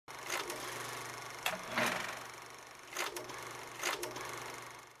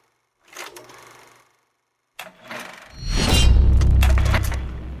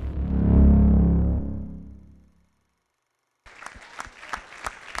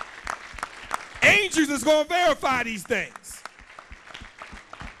Angels is going to verify these things.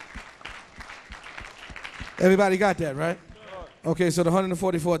 Everybody got that, right? Okay, so the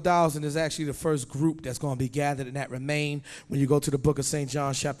 144,000 is actually the first group that's going to be gathered and that remain. When you go to the book of St.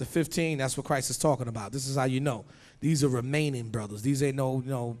 John chapter 15, that's what Christ is talking about. This is how you know. These are remaining brothers. These ain't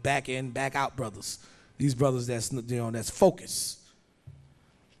no back in, back out brothers. These brothers that's focused.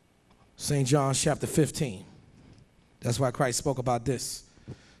 St. John chapter 15. That's why Christ spoke about this.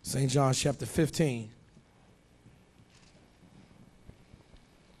 St. John chapter 15,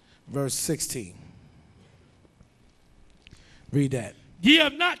 verse 16. Read that. Ye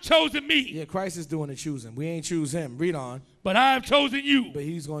have not chosen me. Yeah, Christ is doing the choosing. We ain't choose him. Read on. But I have chosen you. But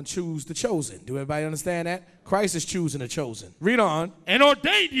he's going to choose the chosen. Do everybody understand that? Christ is choosing the chosen. Read on. And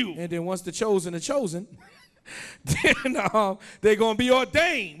ordained you. And then once the chosen are chosen, then they're going to be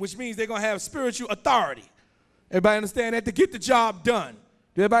ordained, which means they're going to have spiritual authority. Everybody understand that? To get the job done.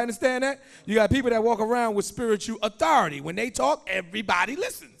 Do everybody understand that? You got people that walk around with spiritual authority. When they talk, everybody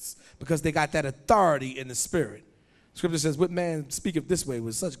listens because they got that authority in the spirit. Scripture says, what man speaketh this way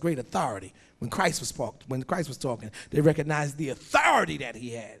with such great authority? When Christ was talking, they recognized the authority that he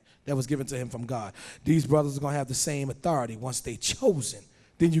had that was given to him from God. These brothers are going to have the same authority once they chosen.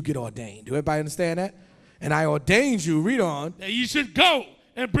 Then you get ordained. Do everybody understand that? And I ordained you, read on. That you should go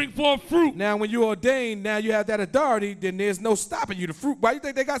and bring forth fruit. Now when you ordained, now you have that authority, then there's no stopping you. The fruit, why do you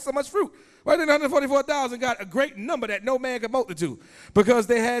think they got so much fruit? Why do you think 144,000 got a great number that no man can multitude? Because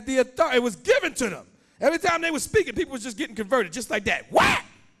they had the authority. It was given to them. Every time they were speaking, people was just getting converted, just like that. What?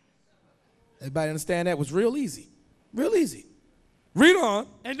 Everybody understand that? It was real easy. Real easy. Read on.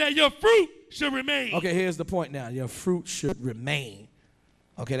 And that your fruit should remain. Okay, here's the point now. Your fruit should remain.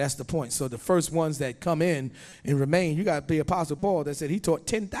 Okay, that's the point. So the first ones that come in and remain, you got the Apostle Paul that said he taught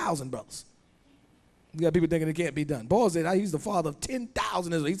 10,000 brothers. You got people thinking it can't be done. Paul said, he's the father of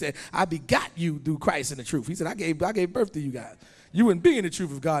 10,000 Israel. He said, I begot you through Christ and the truth. He said, I gave birth to you guys. You wouldn't be in the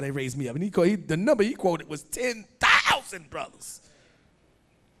truth of God, they raised me up. And the number he quoted was 10,000 brothers.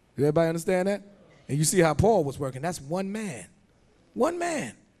 Everybody understand that? And you see how Paul was working. That's one man. One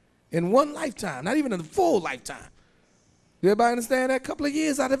man. In one lifetime. Not even in a full lifetime. Everybody understand that? A couple of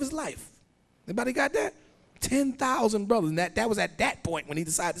years out of his life. Everybody got that? 10,000 brothers. And that was at that point when he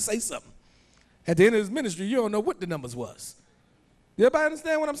decided to say something. At the end of his ministry, you don't know what the numbers was. Everybody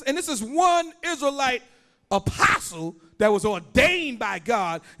understand what I'm saying? And this is one Israelite apostle that was ordained by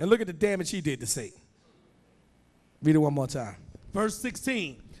God, and look at the damage he did to Satan. Read it one more time. Verse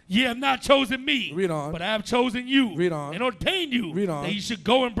 16. Ye have not chosen me. Read on. But I have chosen you. Read on. And ordained you. Read on. That you should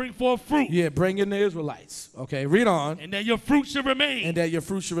go and bring forth fruit. Yeah, bring in the Israelites. Okay, read on. And that your fruit should remain. And that your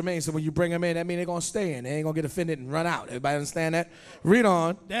fruit should remain. So when you bring them in, that means they're going to stay in. They ain't going to get offended and run out. Everybody understand that? Read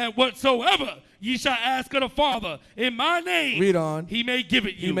on. That whatsoever ye shall ask of the Father in my name, read on, he may give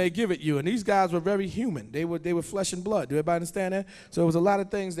it you. He may give it you. And these guys were very human. They were flesh and blood. Do everybody understand that? So it was a lot of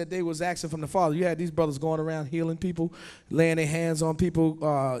things that they was asking from the Father. You had these brothers going around healing people, laying their hands on people,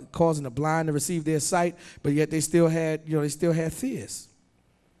 causing the blind to receive their sight, but yet they still had fears.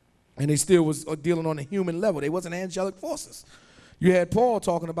 And they still was dealing on a human level. They wasn't angelic forces. You had Paul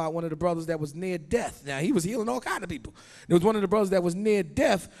talking about one of the brothers that was near death. Now, he was healing all kinds of people. There was one of the brothers that was near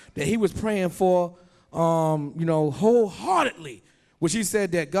death that he was praying for, wholeheartedly, which he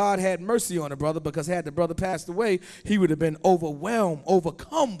said that God had mercy on the brother because had the brother passed away, he would have been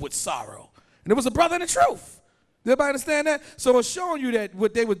overcome with sorrow. And it was a brother in the truth. Does everybody understand that? So it's showing you that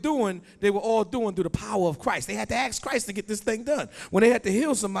what they were doing, they were all doing through the power of Christ. They had to ask Christ to get this thing done. When they had to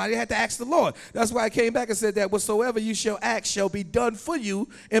heal somebody, they had to ask the Lord. That's why I came back and said that whatsoever you shall ask shall be done for you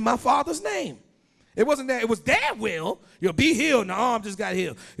in my Father's name. It wasn't that, it was their will. You'll be healed, and the arm just got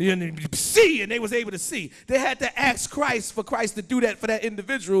healed. You see, and they was able to see. They had to ask Christ for Christ to do that for that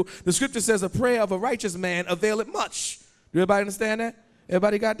individual. The scripture says a prayer of a righteous man availeth much. Do everybody understand that?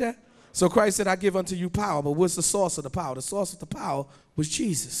 Everybody got that? So Christ said, I give unto you power. But what's the source of the power? The source of the power was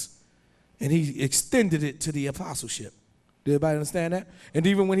Jesus. And he extended it to the apostleship. Did everybody understand that? And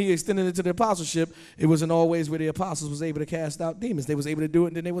even when he extended it to the apostleship, it wasn't always where the apostles was able to cast out demons. They was able to do it,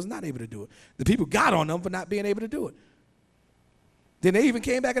 and then they was not able to do it. The people got on them for not being able to do it. Then they even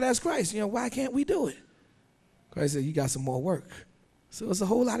came back and asked Christ, why can't we do it? Christ said, you got some more work. So it's a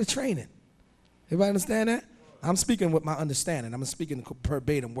whole lot of training. Everybody understand that? I'm speaking with my understanding. I'm speaking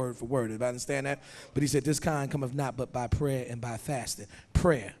verbatim, word for word. Everybody understand that? But he said, this kind cometh not but by prayer and by fasting.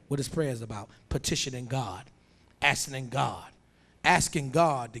 Prayer. What is prayer about? Petitioning God. Asking God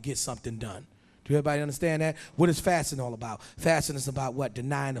to get something done. Do everybody understand that? What is fasting all about? Fasting is about what?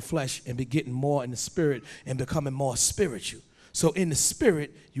 Denying the flesh and be getting more in the spirit and becoming more spiritual. So in the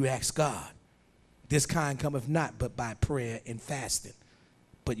spirit, you ask God. This kind cometh not but by prayer and fasting.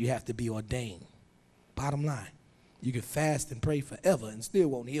 but you have to be ordained. Bottom line. You can fast and pray forever and still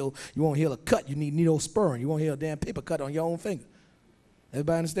won't heal. You won't heal a cut. You need neosporin. You won't heal a damn paper cut on your own finger.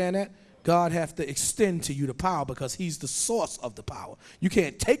 Everybody understand that? God has to extend to you the power because he's the source of the power. You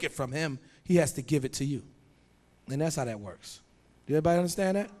can't take it from him. He has to give it to you. And that's how that works. Do everybody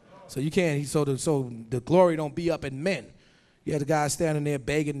understand that? So you can't, so the glory don't be up in men. You had the guy standing there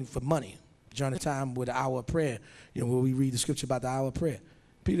begging for money during the time with the hour of prayer, where we read the scripture about the hour of prayer.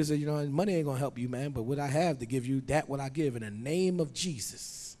 Peter said, money ain't going to help you, man, but what I have to give you, that what I give in the name of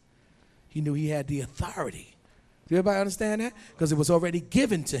Jesus. He knew he had the authority. Do everybody understand that? Because it was already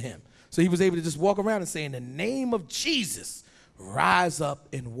given to him. So he was able to just walk around and say, in the name of Jesus, rise up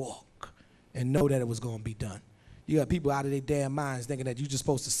and walk and know that it was going to be done. You got people out of their damn minds thinking that you're just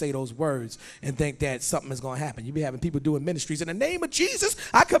supposed to say those words and think that something is going to happen. You be having people doing ministries. In the name of Jesus,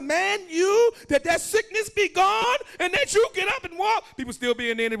 I command you that sickness be gone and that you get up and walk. People still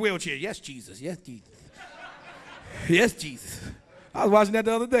being in a wheelchair. Yes, Jesus. Yes, Jesus. Yes, Jesus. I was watching that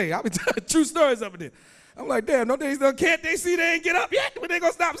the other day. I be telling true stories up in there. I'm like, damn, can't they see they ain't get up yet? When they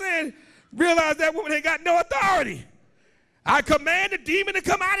going to stop saying, realize that woman ain't got no authority. I command the demon to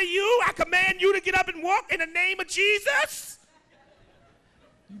come out of you. I command you to get up and walk in the name of Jesus.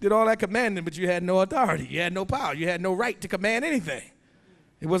 You did all that commanding, but you had no authority. You had no power. You had no right to command anything.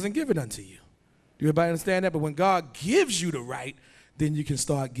 It wasn't given unto you. Do everybody understand that? But when God gives you the right, then you can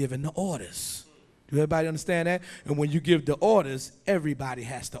start giving the orders. Do everybody understand that? And when you give the orders, everybody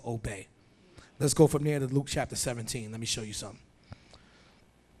has to obey. Let's go from there to Luke chapter 17. Let me show you something.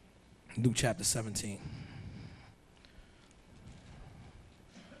 Luke chapter 17.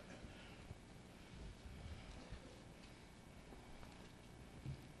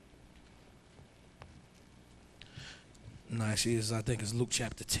 No, actually, I think it's Luke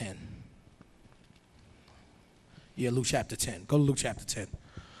chapter 10. Yeah, Luke chapter 10. Go to Luke chapter 10.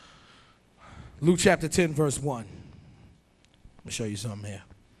 Luke chapter 10, verse 1. Let me show you something here.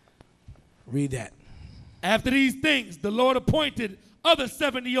 Read that. After these things, the Lord appointed other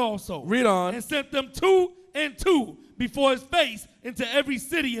 70 also. Read on. And sent them 2 and 2 before his face into every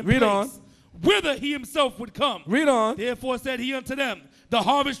city and Read place, on. whither he himself would come. Read on. Therefore said he unto them, the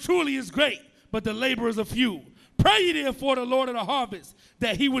harvest truly is great, but the laborers are few. Pray ye therefore the Lord of the harvest,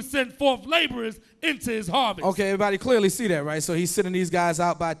 that he would send forth laborers into his harvest. Okay, everybody clearly see that, right? So he's sending these guys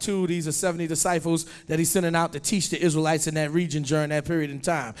out by 2. These are 70 disciples that he's sending out to teach the Israelites in that region during that period in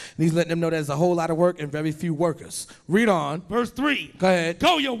time. And he's letting them know there's a whole lot of work and very few workers. Read on. Verse 3. Go ahead.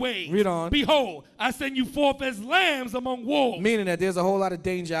 Go your ways. Read on. Behold, I send you forth as lambs among wolves. Meaning that there's a whole lot of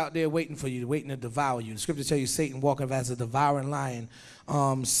danger out there waiting for you, waiting to devour you. The scripture tells you Satan walking as a devouring lion,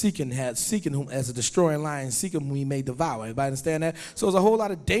 seeking whom as a destroying lion, seeking whom he may devour. Everybody understand that? So there's a whole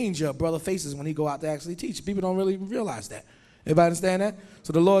lot of danger a brother faces when he go out to actually teach. People don't really realize that. Everybody understand that?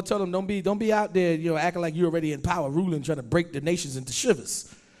 So the Lord told him, don't be out there, acting like you're already in power, ruling, trying to break the nations into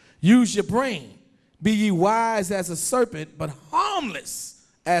shivers. Use your brain. Be ye wise as a serpent, but harmless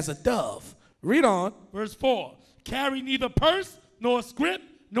as a dove. Read on. Verse 4. Carry neither purse, nor scrip,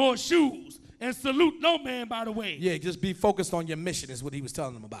 nor shoes, and salute no man by the way. Yeah, just be focused on your mission is what he was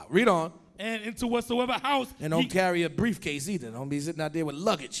telling them about. Read on. And into whatsoever house. And don't carry a briefcase either. Don't be sitting out there with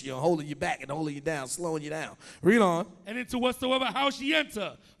luggage, holding you back and holding you down, slowing you down. Read on. And into whatsoever house ye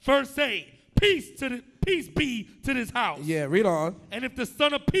enter, first say, peace be to this house. Yeah, read on. And if the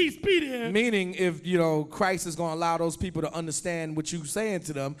Son of Peace be there. Meaning if, Christ is going to allow those people to understand what you're saying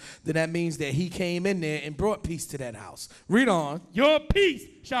to them, then that means that he came in there and brought peace to that house. Read on. Your peace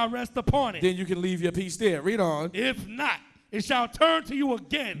shall rest upon it. Then you can leave your peace there. Read on. If not, it shall turn to you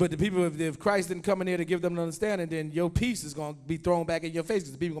again. But the people, if Christ didn't come in there to give them an understanding, then your peace is going to be thrown back in your face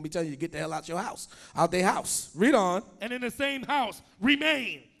because the people are going to be telling you to get the hell out your house, out their house. Read on. And in the same house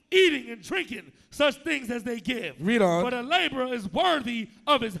remain, eating and drinking such things as they give. Read on. But a laborer is worthy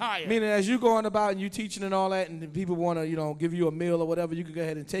of his hire. Meaning as you going about and you teaching and all that, and the people want to, give you a meal or whatever, you can go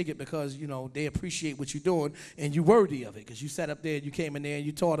ahead and take it because, they appreciate what you're doing and you're worthy of it because you sat up there and you came in there and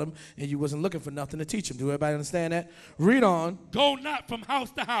you taught them and you wasn't looking for nothing to teach them. Do everybody understand that? Read on. Go not from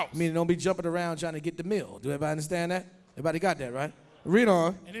house to house. Meaning don't be jumping around trying to get the meal. Do everybody understand that? Everybody got that, right? Read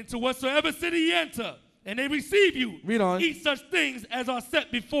on. And into whatsoever city ye enter, and they receive you. Read on. Eat such things as are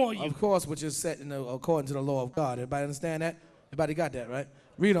set before you. Of course, which is set according to the law of God. Everybody understand that? Everybody got that, right?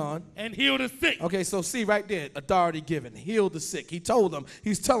 Read on. And heal the sick. Okay, so see right there, authority given. Heal the sick. He's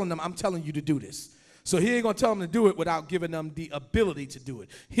telling them, I'm telling you to do this. So he ain't going to tell them to do it without giving them the ability to do it.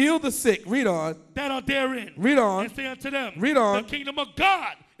 Heal the sick. Read on. That are therein. Read on. And say unto them. Read on. The kingdom of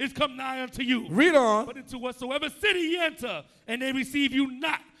God is come nigh unto you. Read on. But into whatsoever city ye enter, and they receive you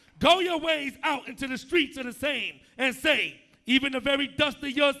not, go your ways out into the streets of the same, and say, even the very dust of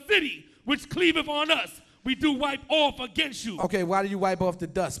your city, which cleaveth on us, we do wipe off against you. Okay, why do you wipe off the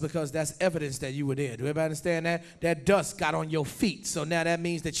dust? Because that's evidence that you were there. Do everybody understand that? That dust got on your feet. So now that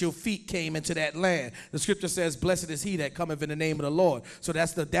means that your feet came into that land. The scripture says, blessed is he that cometh in the name of the Lord. So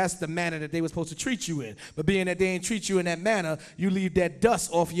that's the manner that they were supposed to treat you in. But being that they didn't treat you in that manner, you leave that dust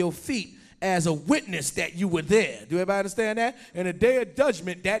off your feet as a witness that you were there. Do everybody understand that? In the day of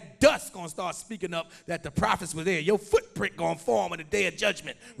judgment, that dust going to start speaking up that the prophets were there. Your footprint going to form in the day of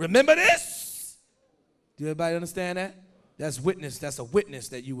judgment. Remember this? Do everybody understand that? That's witness. That's a witness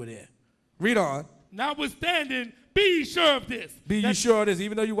that you were there. Read on. Notwithstanding, be ye sure of this. Be ye sure of this.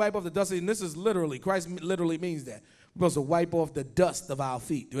 Even though you wipe off the dust, and this is literally, Christ literally means that. We're supposed to wipe off the dust of our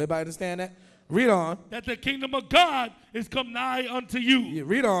feet. Do everybody understand that? Read on. That the kingdom of God is come nigh unto you. Yeah,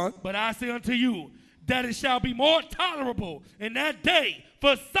 read on. But I say unto you, that it shall be more tolerable in that day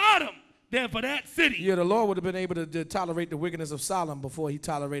for Sodom than for that city. Yeah, the Lord would have been able to tolerate the wickedness of Sodom before he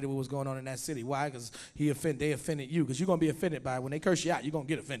tolerated what was going on in that city. Why? Because they offended you. Because you're going to be offended by it. When they curse you out, you're going to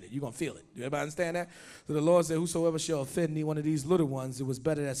get offended. You're going to feel it. Do everybody understand that? So the Lord said, whosoever shall offend me, one of these little ones, it was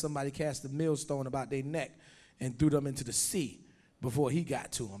better that somebody cast a millstone about their neck and threw them into the sea before he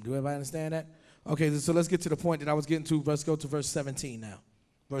got to them. Do everybody understand that? Okay, so let's get to the point that I was getting to. Let's go to verse 17 now.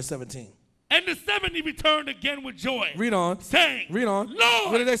 Verse 17. And the 70 returned again with joy. Read on. Saying, read on.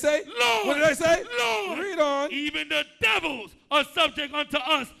 Lord. What did they say? Lord. What did they say? Lord. Read on. Even the devils are subject unto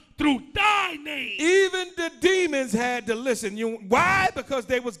us through thy name. Even the demons had to listen. Why? Because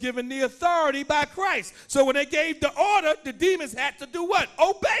they was given the authority by Christ. So when they gave the order, the demons had to do what?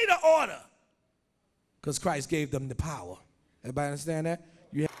 Obey the order. Because Christ gave them the power. Everybody understand that?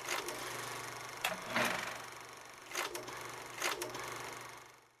 You have